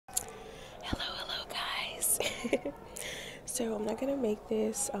So I'm not gonna make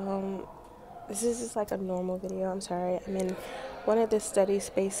this this is just like a normal video. I'm sorry. I'm in one of the study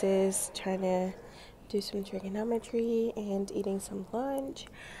spaces trying to do some trigonometry and eating some lunch.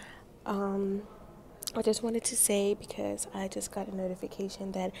 um I just wanted to say, because I just got a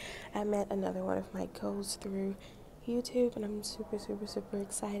notification that I met another one of my goals through YouTube, and I'm super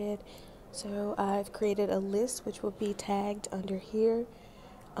excited. So I've created a list which will be tagged under here,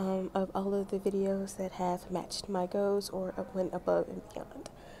 of all of the videos that have matched my goals or went above and beyond.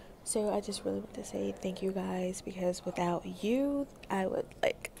 So I just really want to say thank you guys, because without you, I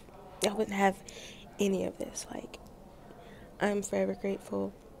wouldn't have any of this. Like, I'm forever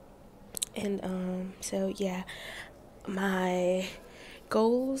grateful. And so yeah, my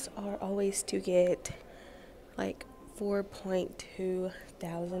goals are always to get like 4.2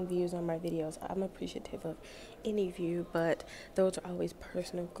 thousand views on my videos. I'm appreciative of any view, but those are always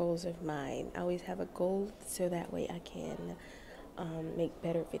personal goals of mine. I always have a goal so that way I can make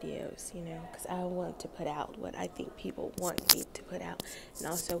better videos, you know, because I want to put out what I think people want me to put out, and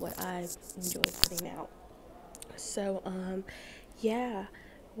also what I enjoy putting out. So yeah,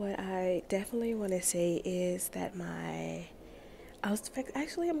 what I definitely want to say is that I'm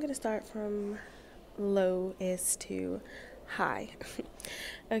gonna start from lowest to high.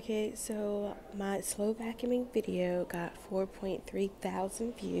 Okay, so my slow vacuuming video got 4.3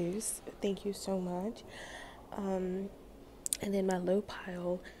 thousand views. Thank you so much. And then my low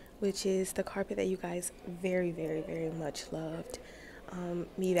pile, which is the carpet that you guys very much loved,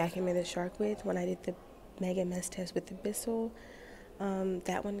 me vacuuming the shark with when I did the mega mess test with the Bissell.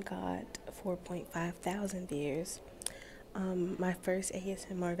 That one got 4.5 thousand views. My first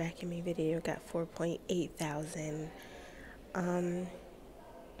ASMR vacuuming video got 4.8 thousand.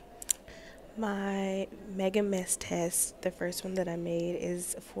 My mega mess test, the first one that I made,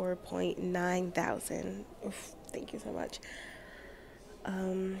 is 4.9 thousand. Oof, thank you so much.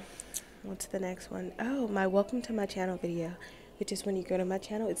 What's the next one? Oh, my welcome to my channel video, which is when you go to my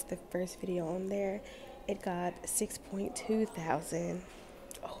channel, it's the first video on there. It got 6.2 thousand.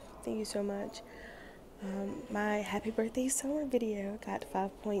 Oh, thank you so much. My happy birthday summer video got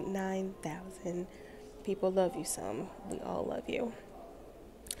 5.9 thousand. People love you some. We all love you.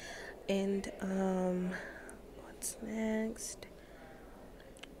 And what's next?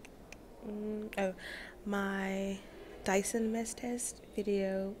 Oh, my Dyson mess test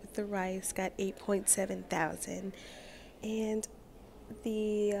video with the rice got 8.7 thousand. And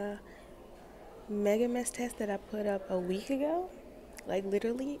the mega mess test that I put up a week ago, like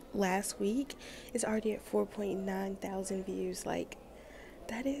literally last week, is already at 4.9 thousand views. Like,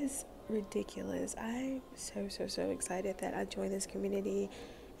 that is ridiculous. I'm so excited that I joined this community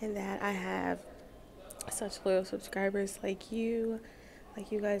and that I have such loyal subscribers like you.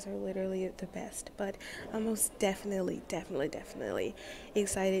 Like, you guys are literally the best. But I'm most definitely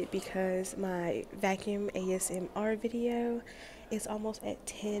excited because my vacuum ASMR video is almost at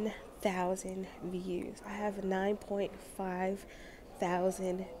 10,000 views. I have 9.5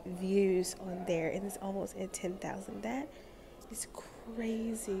 thousand views on there, and it's almost at 10,000. That is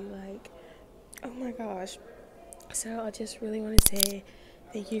crazy. Like, oh my gosh. So I just really want to say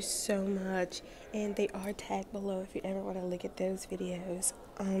thank you so much, and they are tagged below if you ever want to look at those videos.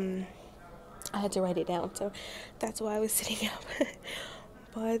 I had to write it down, so that's why I was sitting up.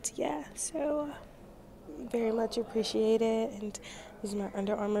 But yeah, so very much appreciate it. And these are my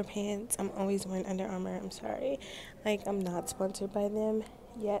Under Armour pants. I'm always wearing Under Armour. I'm sorry, like, I'm not sponsored by them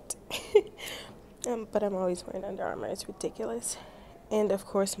yet. But I'm always wearing Under Armour. It's ridiculous. And of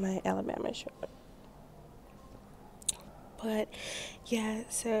course my Alabama shirt. But yeah,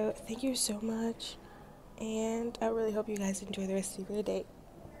 so thank you so much, and I really hope you guys enjoy the rest of your day.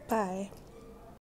 Bye.